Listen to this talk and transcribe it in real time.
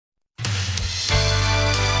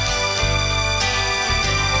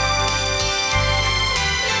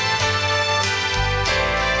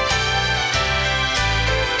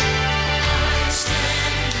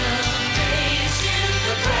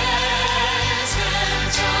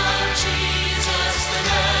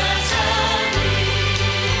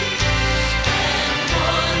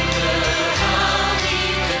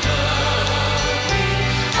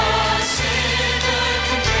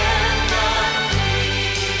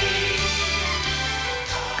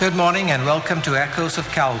Good morning and welcome to Echoes of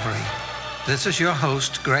Calvary. This is your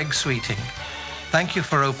host, Greg Sweeting. Thank you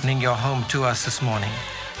for opening your home to us this morning.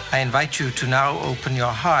 I invite you to now open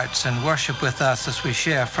your hearts and worship with us as we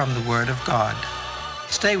share from the Word of God.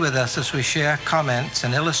 Stay with us as we share comments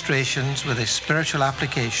and illustrations with a spiritual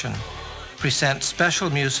application, present special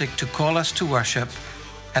music to call us to worship,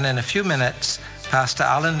 and in a few minutes, Pastor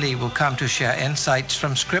Alan Lee will come to share insights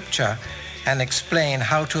from Scripture and explain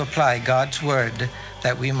how to apply God's Word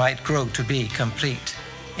that we might grow to be complete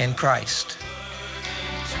in Christ.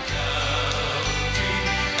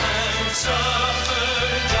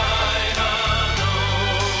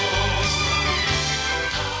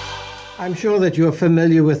 I'm sure that you're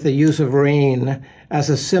familiar with the use of rain as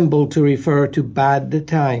a symbol to refer to bad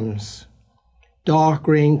times. Dark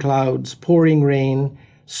rain clouds, pouring rain,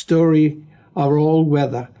 stormy or all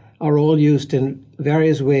weather are all used in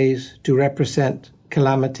various ways to represent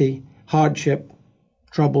calamity, hardship,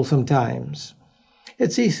 troublesome times.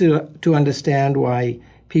 It's easy to understand why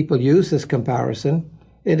people use this comparison.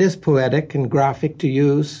 It is poetic and graphic to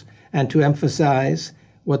use and to emphasize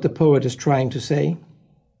what the poet is trying to say.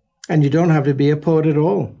 And you don't have to be a poet at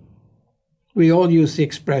all. We all use the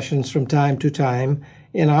expressions from time to time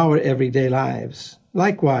in our everyday lives.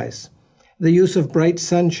 Likewise, the use of bright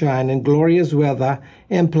sunshine and glorious weather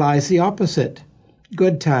implies the opposite,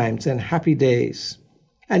 good times and happy days.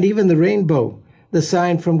 And even the rainbow, the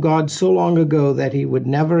sign from God so long ago that he would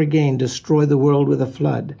never again destroy the world with a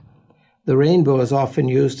flood. The rainbow is often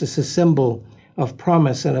used as a symbol of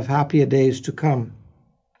promise and of happier days to come.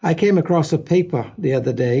 I came across a paper the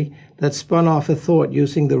other day that spun off a thought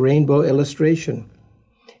using the rainbow illustration.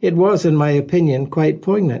 It was, in my opinion, quite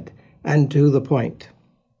poignant and to the point.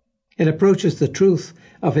 It approaches the truth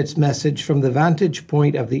of its message from the vantage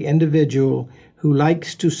point of the individual who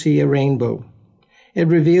likes to see a rainbow. It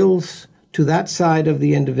reveals to that side of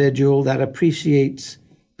the individual that appreciates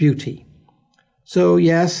beauty. So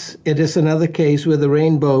yes, it is another case where the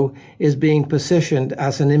rainbow is being positioned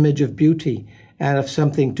as an image of beauty and of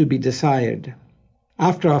something to be desired.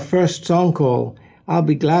 After our first song call, I'll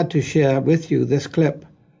be glad to share with you this clip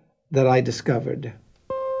that I discovered.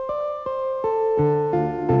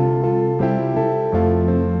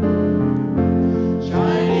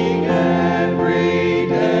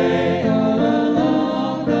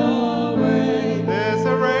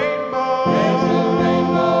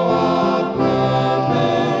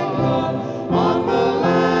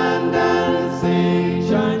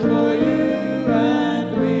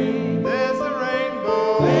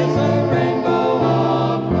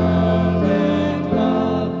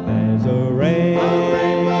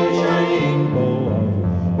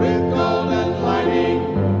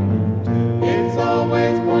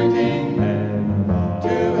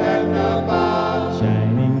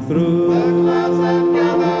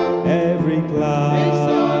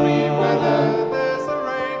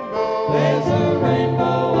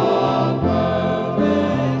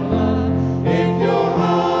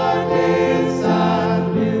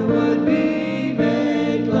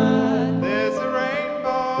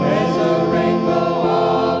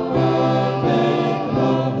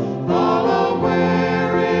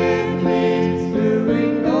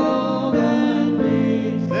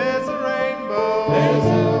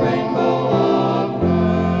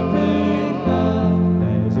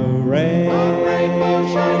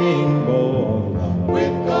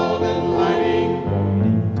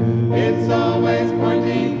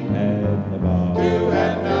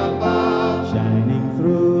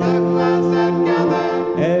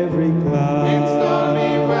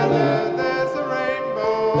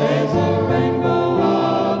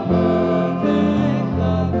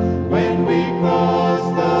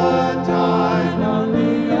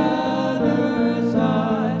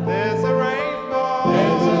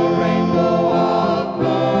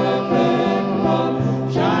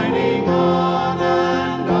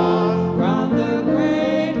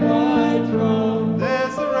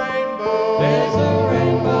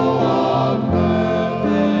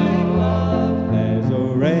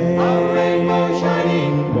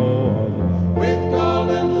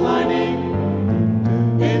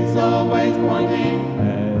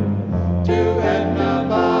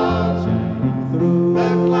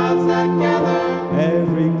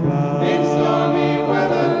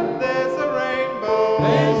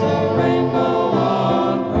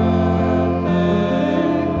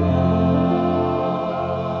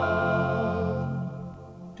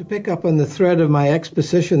 To pick up on the thread of my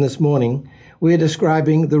exposition this morning, we are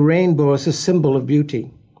describing the rainbow as a symbol of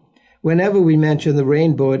beauty. Whenever we mention the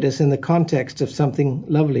rainbow, it is in the context of something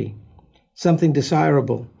lovely, something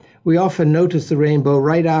desirable, We often notice the rainbow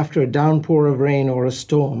right after a downpour of rain or a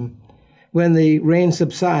storm. When the rain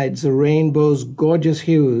subsides, the rainbow's gorgeous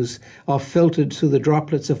hues are filtered through the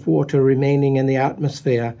droplets of water remaining in the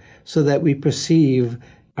atmosphere so that we perceive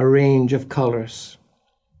a range of colors.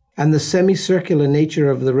 And the semicircular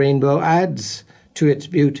nature of the rainbow adds to its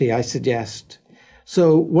beauty, I suggest.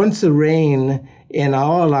 So once the rain in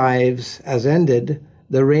our lives has ended,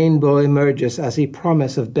 the rainbow emerges as a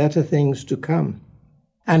promise of better things to come.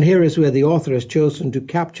 And here is where the author has chosen to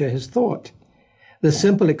capture his thought. The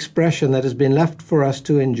simple expression that has been left for us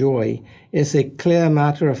to enjoy is a clear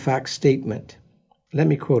matter-of-fact statement. Let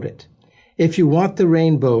me quote it. If you want the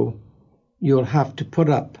rainbow, you'll have to put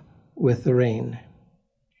up with the rain.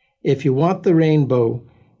 If you want the rainbow,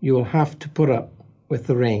 you'll have to put up with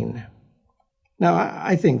the rain. Now,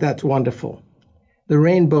 I think that's wonderful. The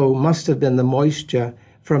rainbow must have been the moisture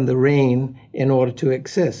from the rain in order to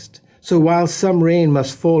exist. So while some rain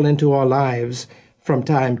must fall into our lives from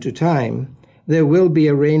time to time, there will be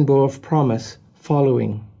a rainbow of promise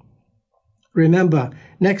following. Remember,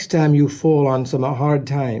 next time you fall on some hard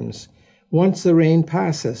times, once the rain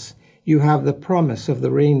passes, you have the promise of the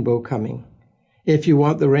rainbow coming. If you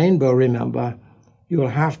want the rainbow, remember, you'll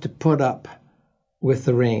have to put up with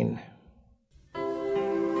the rain.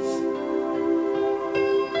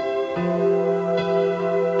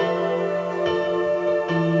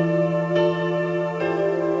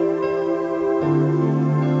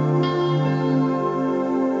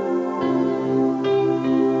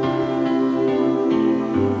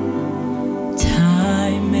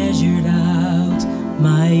 Time measured out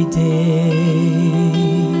my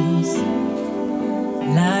days.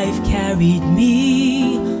 Life carried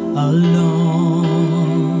me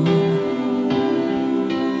along.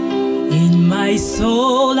 In my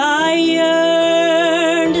soul I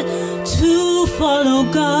yearned to follow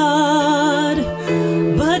God,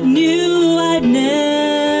 but knew I'd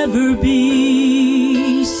never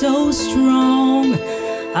be so strong.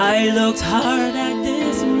 I looked hard at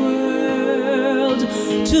this world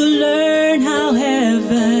to learn how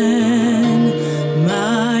heaven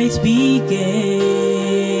might be gained,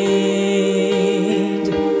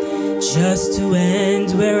 just to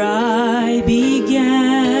end where I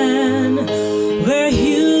began, where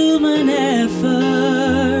human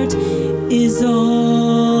effort is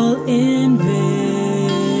all in vain.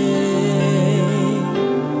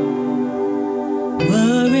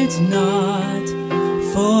 Were it not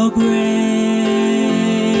for grace,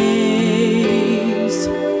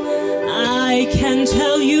 I can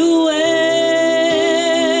tell you where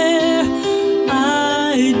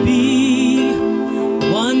I'd be,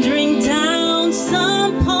 wandering down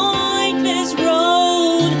some pointless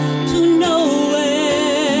road to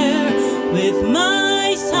nowhere, with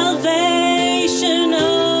my salvation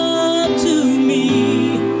up to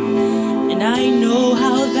me. And I know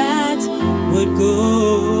how that would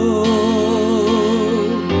go.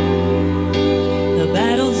 The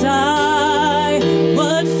battles I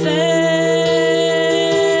would face,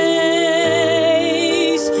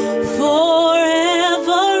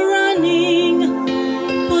 forever running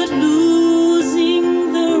but losing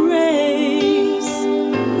the race,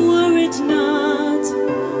 were it not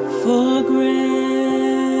for grace.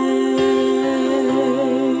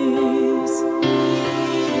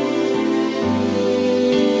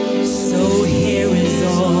 So here is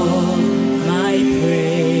all my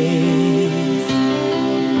praise,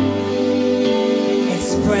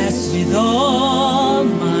 expressed with all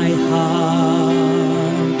my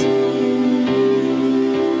heart,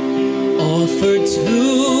 offered to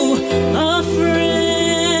a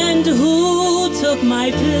friend who took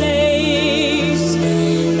my place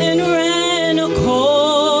and ran a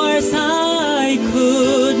course I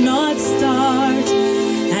could not start.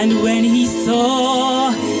 And when he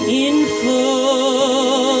saw in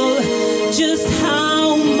full just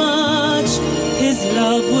how much his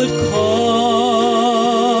love would cost,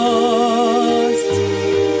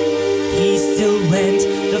 he still went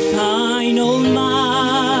the final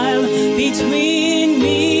mile between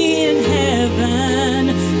me and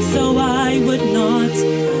heaven, so I would not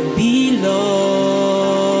be lost.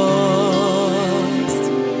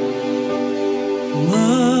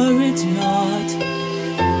 Were it not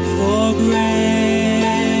for grace.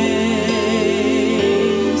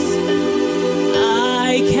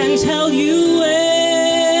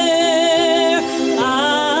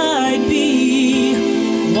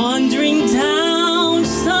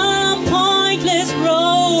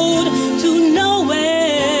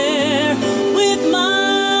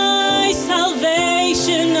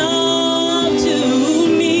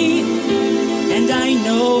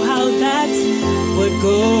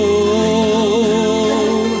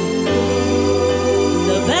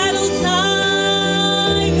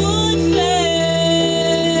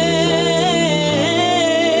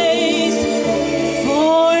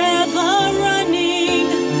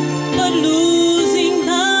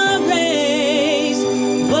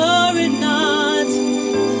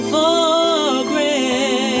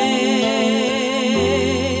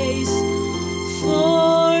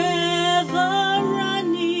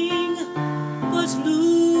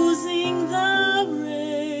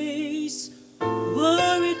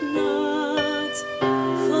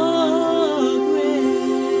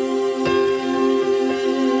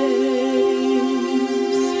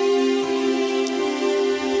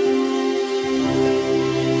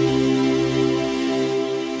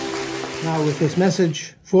 Now, with this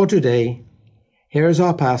message for today, here's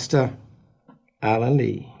our pastor, Alan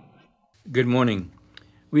Lee. Good morning.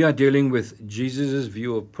 We are dealing with Jesus'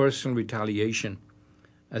 view of personal retaliation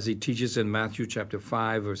as he teaches in Matthew chapter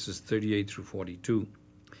 5, verses 38 through 42.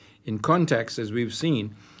 In context, as we've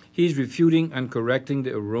seen, he's refuting and correcting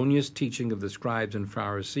the erroneous teaching of the scribes and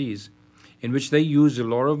Pharisees, in which they used the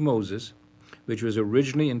law of Moses, which was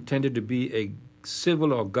originally intended to be a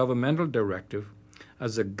civil or governmental directive,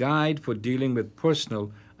 as a guide for dealing with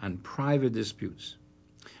personal and private disputes.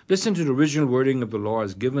 Listen to the original wording of the law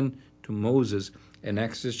as given to Moses in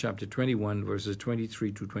Exodus chapter 21, verses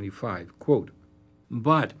 23 to 25. Quote,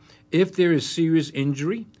 "But if there is serious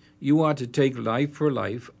injury, you are to take life for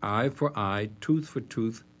life, eye for eye, tooth for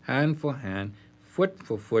tooth, hand for hand, foot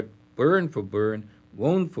for foot, burn for burn,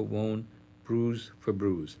 wound for wound, bruise for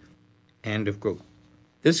bruise." End of quote.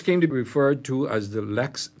 This came to be referred to as the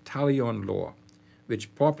lex talion law,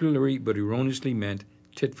 which popularly but erroneously meant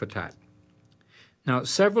tit for tat. Now,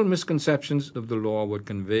 several misconceptions of the law were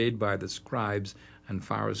conveyed by the scribes and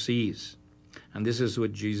Pharisees, and this is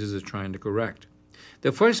what Jesus is trying to correct.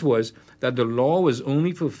 The first was that the law was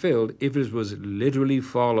only fulfilled if it was literally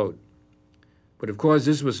followed. But of course,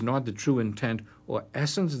 this was not the true intent or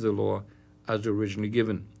essence of the law as originally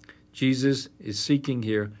given. Jesus is seeking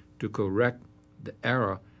here to correct the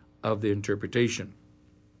error of the interpretation.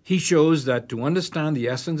 He shows that to understand the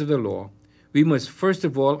essence of the law, we must first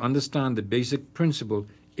of all understand the basic principle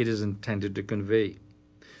it is intended to convey.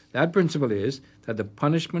 That principle is that the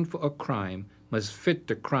punishment for a crime must fit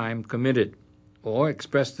the crime committed, or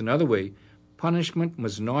expressed another way, punishment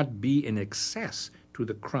must not be in excess to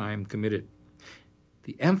the crime committed.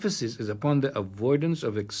 The emphasis is upon the avoidance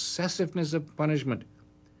of excessiveness of punishment.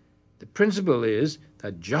 The principle is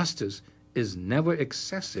that justice is never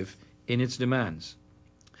excessive in its demands.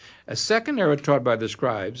 A second error taught by the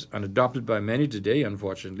scribes, and adopted by many today,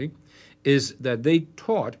 unfortunately, is that they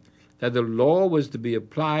taught that the law was to be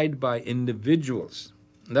applied by individuals,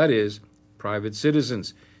 that is, private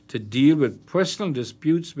citizens, to deal with personal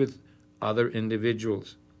disputes with other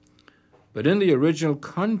individuals. But in the original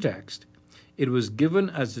context, it was given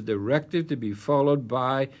as a directive to be followed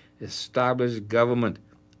by established government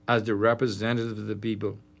as the representative of the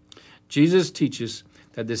people. Jesus teaches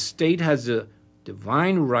that the state has a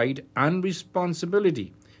divine right and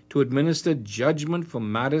responsibility to administer judgment for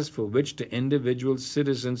matters for which the individual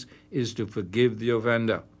citizens is to forgive the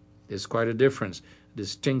offender. There's quite a difference, a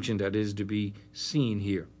distinction that is to be seen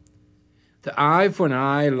here. The eye for an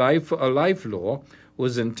eye, life for a life law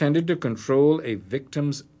was intended to control a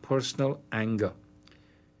victim's personal anger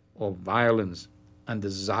or violence and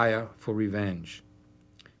desire for revenge.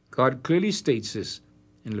 God clearly states this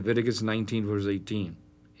in Leviticus 19, verse 18.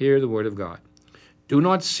 Hear the word of God. "Do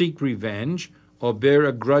not seek revenge or bear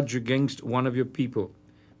a grudge against one of your people,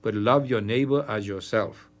 but love your neighbor as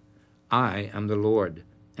yourself. I am the Lord."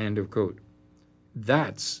 End of quote.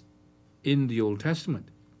 That's in the Old Testament.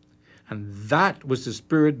 And that was the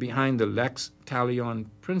spirit behind the lex talion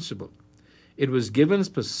principle. It was given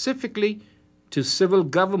specifically to civil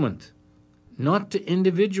government, not to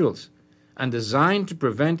individuals, and designed to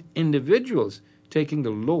prevent individuals taking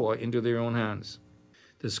the law into their own hands.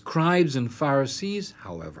 The scribes and Pharisees,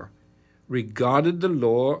 however, regarded the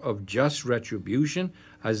law of just retribution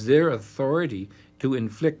as their authority to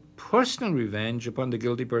inflict personal revenge upon the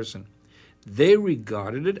guilty person. They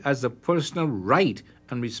regarded it as a personal right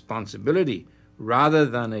and responsibility rather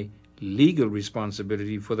than a legal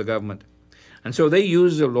responsibility for the government. And so they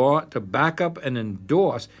used the law to back up and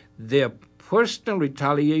endorse their personal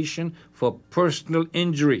retaliation for personal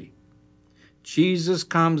injury. Jesus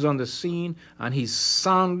comes on the scene and he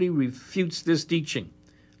soundly refutes this teaching.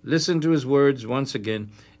 Listen to his words once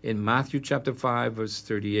again in Matthew chapter 5, verse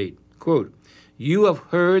 38. Quote, "You have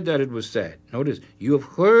heard that it was said," notice, "you have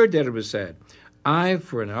heard that it was said, eye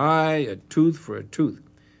for an eye, a tooth for a tooth.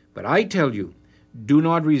 But I tell you, do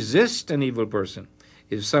not resist an evil person.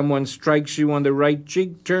 If someone strikes you on the right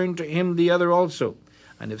cheek, turn to him the other also.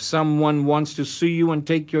 And if someone wants to sue you and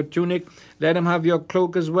take your tunic, let him have your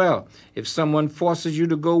cloak as well. If someone forces you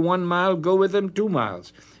to go 1 mile, go with him 2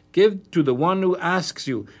 miles. Give to the one who asks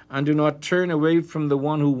you, and do not turn away from the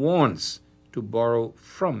one who wants to borrow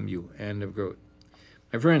from you." End of quote.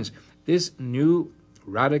 My friends, this new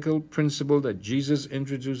radical principle that Jesus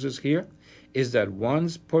introduces here is that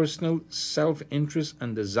one's personal self-interest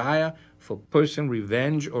and desire for personal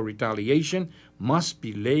revenge or retaliation must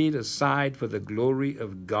be laid aside for the glory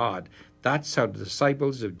of God. That's how the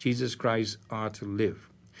disciples of Jesus Christ are to live.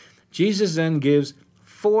 Jesus then gives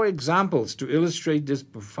 4 examples to illustrate this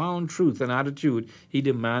profound truth and attitude he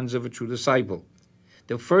demands of a true disciple.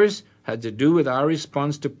 The first had to do with our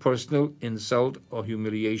response to personal insult or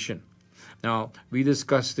humiliation. Now, we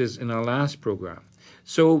discussed this in our last program.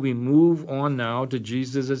 So we move on now to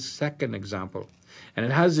Jesus' second example, and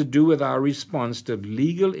it has to do with our response to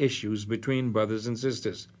legal issues between brothers and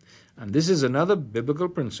sisters. And this is another biblical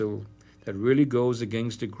principle that really goes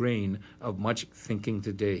against the grain of much thinking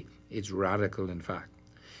today. It's radical, in fact.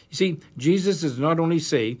 You see, Jesus does not only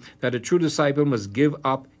say that a true disciple must give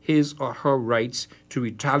up his or her rights to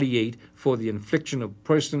retaliate for the infliction of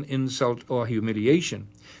personal insult or humiliation.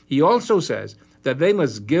 He also says that they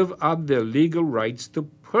must give up their legal rights to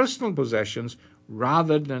personal possessions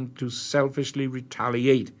rather than to selfishly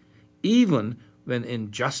retaliate, even when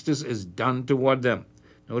injustice is done toward them.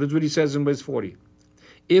 Notice what he says in verse 40.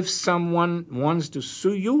 If someone wants to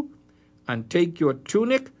sue you and take your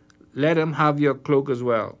tunic, let him have your cloak as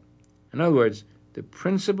well. In other words, the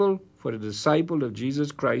principle for the disciple of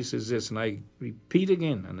Jesus Christ is this, and I repeat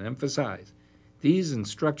again and emphasize, these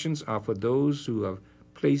instructions are for those who have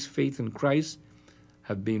placed faith in Christ,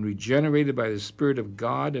 have been regenerated by the Spirit of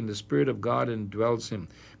God, and the Spirit of God indwells him,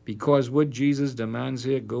 because what Jesus demands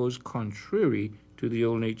here goes contrary to the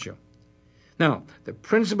old nature. Now, the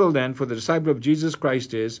principle then for the disciple of Jesus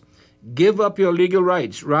Christ is, give up your legal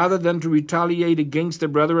rights rather than to retaliate against a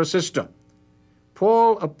brother or sister.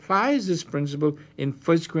 Paul applies this principle in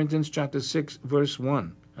 1 Corinthians chapter 6, verse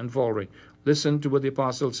 1 and following. Listen to what the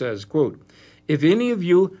apostle says, quote, if any of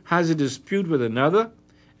you has a dispute with another,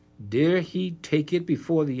 dare he take it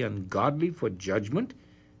before the ungodly for judgment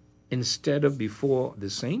instead of before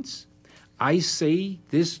the saints? I say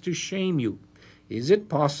this to shame you. Is it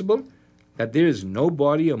possible that there is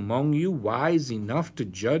nobody among you wise enough to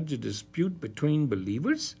judge a dispute between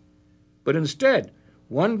believers? But instead,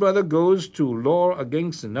 one brother goes to law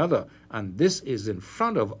against another, and this is in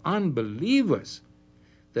front of unbelievers.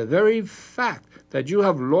 The very fact that you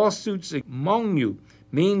have lawsuits among you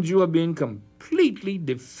means you are being completely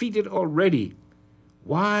defeated already.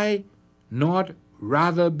 Why not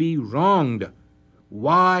rather be wronged?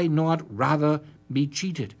 Why not rather be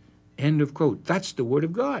cheated? End of quote. That's the word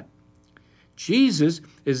of God. Jesus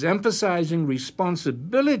is emphasizing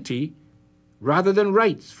responsibility rather than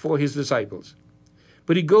rights for his disciples.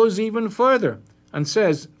 But he goes even further and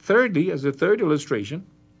says, thirdly, as a third illustration,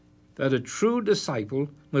 that a true disciple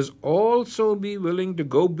must also be willing to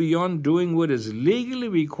go beyond doing what is legally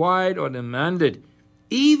required or demanded,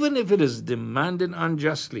 even if it is demanded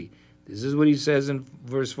unjustly. This is what he says in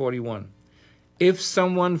verse 41. If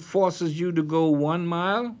someone forces you to go 1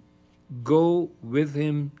 mile, go with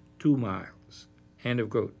him 2 miles. End of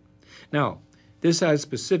quote. Now, this has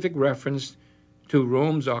specific reference to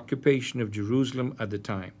Rome's occupation of Jerusalem at the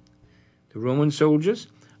time. The Roman soldiers,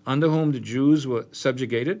 under whom the Jews were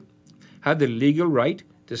subjugated, had the legal right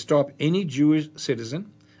to stop any Jewish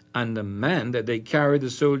citizen and demand that they carry the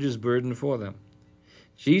soldier's burden for them.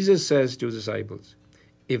 Jesus says to his disciples,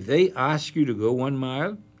 if they ask you to go 1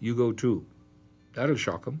 mile, you go 2. That'll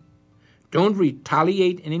shock them. Don't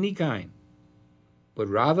retaliate in any kind, but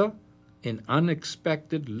rather, in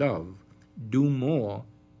unexpected love, do more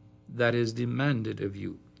that is demanded of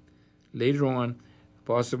you. Later on,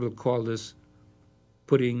 the apostle will call this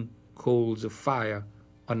putting coals of fire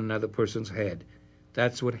on another person's head.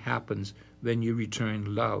 That's what happens when you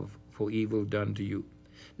return love for evil done to you.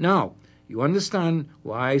 Now, you understand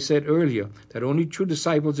why I said earlier that only true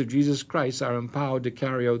disciples of Jesus Christ are empowered to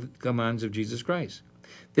carry out the commands of Jesus Christ.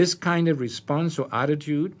 This kind of response or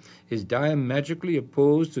attitude is diametrically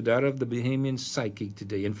opposed to that of the Bahamian psychic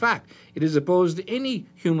today. In fact, it is opposed to any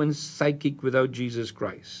human psychic without Jesus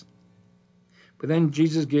Christ. But then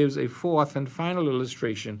Jesus gives a fourth and final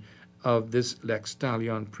illustration of this lex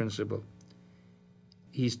talionis principle.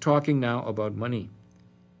 He's talking now about money.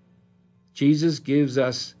 Jesus gives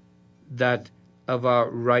us that of our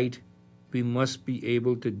right, we must be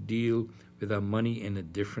able to deal with our money in a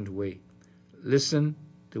different way. Listen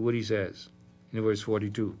to what he says in verse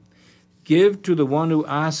 42. Give to the one who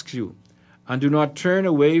asks you, and do not turn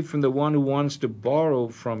away from the one who wants to borrow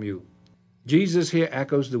from you. Jesus here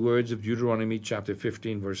echoes the words of Deuteronomy chapter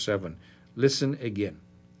 15, verse 7. Listen again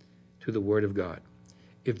to the word of God.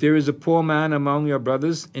 If there is a poor man among your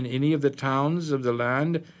brothers in any of the towns of the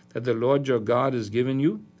land that the Lord your God has given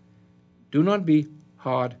you, do not be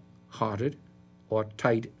hard-hearted or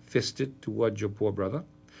tight-fisted toward your poor brother.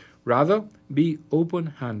 Rather, be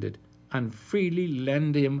open-handed and freely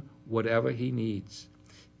lend him whatever he needs.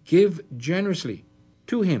 Give generously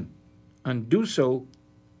to him and do so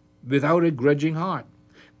without a grudging heart.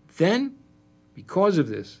 Then, because of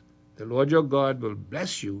this, the Lord your God will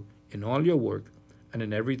bless you in all your work and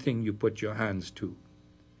in everything you put your hands to.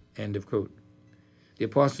 End of quote. The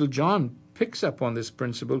Apostle John picks up on this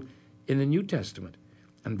principle in the New Testament.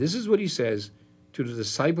 And this is what he says to the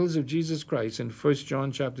disciples of Jesus Christ in 1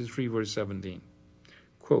 John chapter 3, verse 17.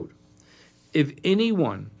 Quote, "If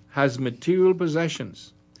anyone has material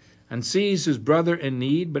possessions and sees his brother in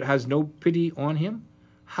need but has no pity on him,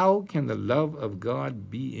 how can the love of God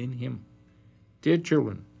be in him? Dear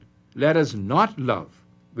children, let us not love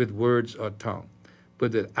with words or tongue,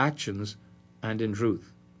 but with actions and in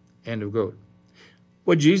truth." End of quote.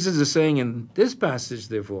 What Jesus is saying in this passage,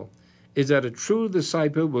 therefore, is that a true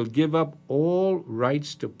disciple will give up all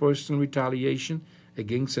rights to personal retaliation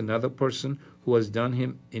against another person who has done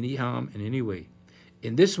him any harm in any way.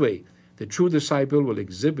 In this way, the true disciple will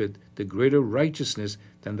exhibit the greater righteousness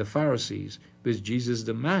than the Pharisees, which Jesus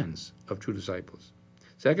demands of true disciples.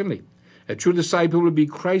 Secondly, a true disciple will be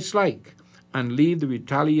Christ-like and leave the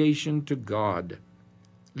retaliation to God.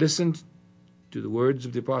 Listen to the words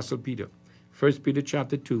of the Apostle Peter, 1 Peter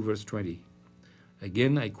chapter 2, verse 20.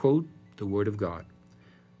 Again, I quote the word of God.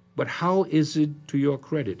 "But how is it to your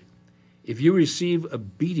credit if you receive a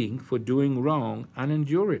beating for doing wrong and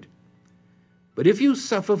endure it? But if you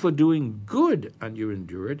suffer for doing good and you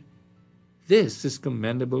endure it, this is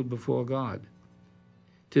commendable before God.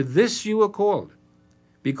 To this you are called,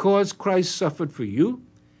 because Christ suffered for you,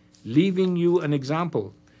 leaving you an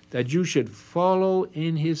example that you should follow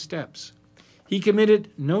in his steps. He committed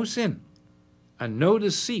no sin, and no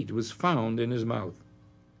deceit was found in his mouth.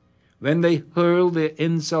 When they hurled their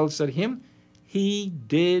insults at him, he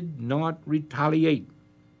did not retaliate.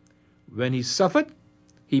 When he suffered,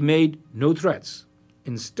 he made no threats.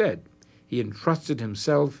 Instead, he entrusted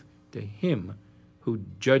himself to him who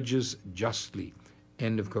judges justly."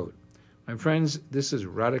 End of quote. My friends, this is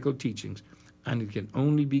radical teachings, and it can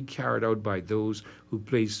only be carried out by those who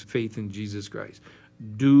place faith in Jesus Christ.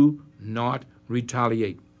 Do not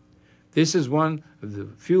retaliate. This is one of the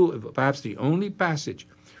few, perhaps the only passage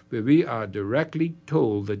where we are directly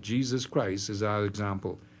told that Jesus Christ is our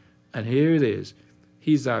example. And here it is.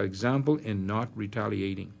 He's our example in not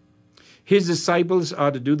retaliating. His disciples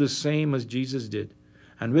are to do the same as Jesus did.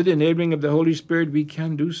 And with the enabling of the Holy Spirit, we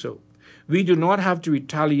can do so. We do not have to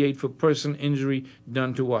retaliate for personal injury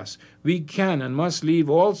done to us. We can and must leave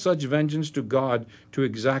all such vengeance to God to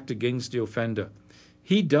exact against the offender.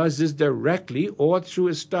 He does this directly or through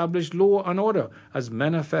established law and order as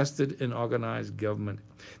manifested in organized government.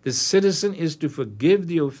 The citizen is to forgive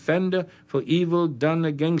the offender for evil done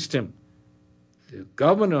against him. The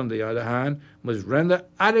government, on the other hand, must render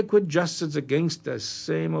adequate justice against the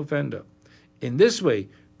same offender. In this way,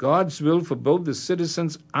 God's will for both the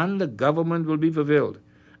citizens and the government will be fulfilled,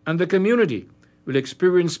 and the community will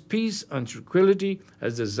experience peace and tranquility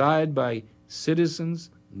as desired by citizens,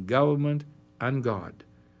 government, and God.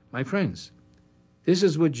 My friends, this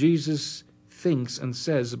is what Jesus thinks and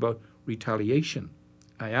says about retaliation.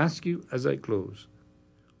 I ask you as I close,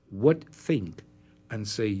 what think and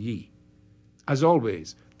say ye? As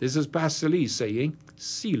always, this is Pastor Lee saying,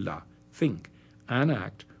 Selah, think and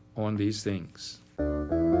act on these things.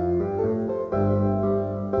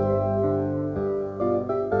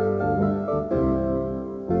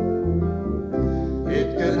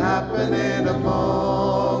 It could happen in a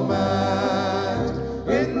moment,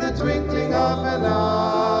 in the twinkling of an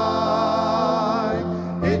eye.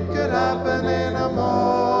 It could happen in a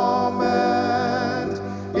moment.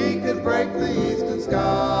 He could break the eastern sky.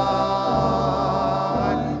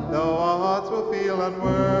 Though our hearts will feel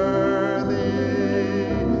unworthy,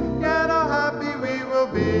 yet how happy we will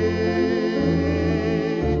be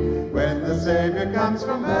when the Savior comes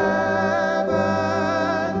from heaven,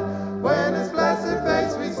 when his blessed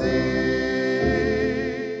face we see.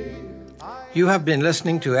 You have been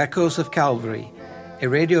listening to Echoes of Calvary, a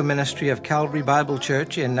radio ministry of Calvary Bible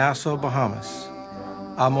Church in Nassau, Bahamas.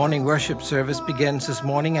 Our morning worship service begins this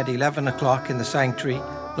morning at 11 o'clock in the sanctuary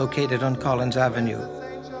located on Collins Avenue.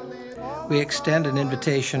 We extend an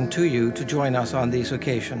invitation to you to join us on these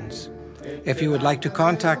occasions. If you would like to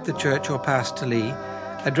contact the church or Pastor Lee,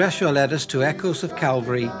 address your letters to Echoes of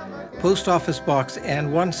Calvary, Post Office Box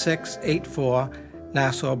N1684,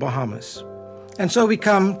 Nassau, Bahamas. And so we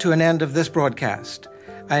come to an end of this broadcast.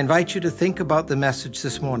 I invite you to think about the message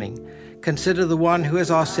this morning. Consider the one who is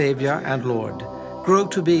our Savior and Lord. Grow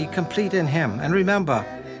to be complete in him. And remember,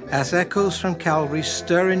 as echoes from Calvary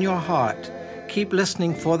stir in your heart, keep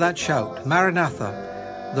listening for that shout, Maranatha,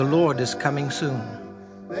 the Lord is coming soon.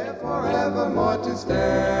 There forevermore to stay.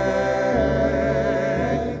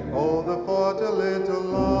 Hold the fort a little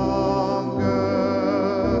longer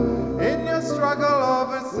in your struggle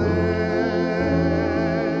over sin.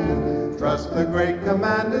 Trust the great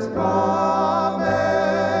commander's promise.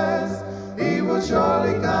 He will surely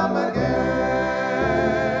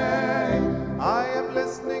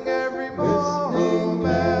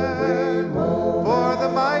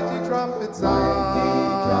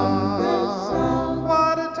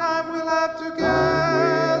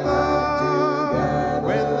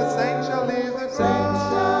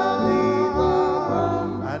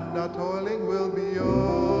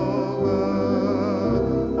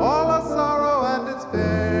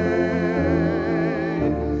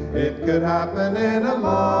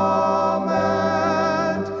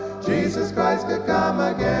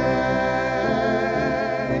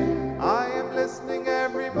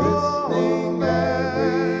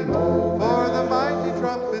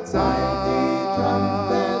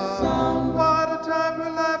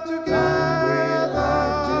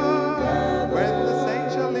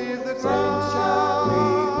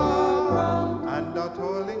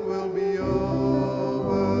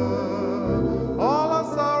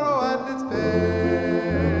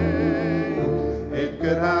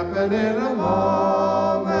happen in a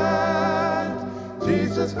moment.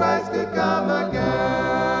 Jesus Christ could come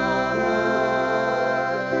again.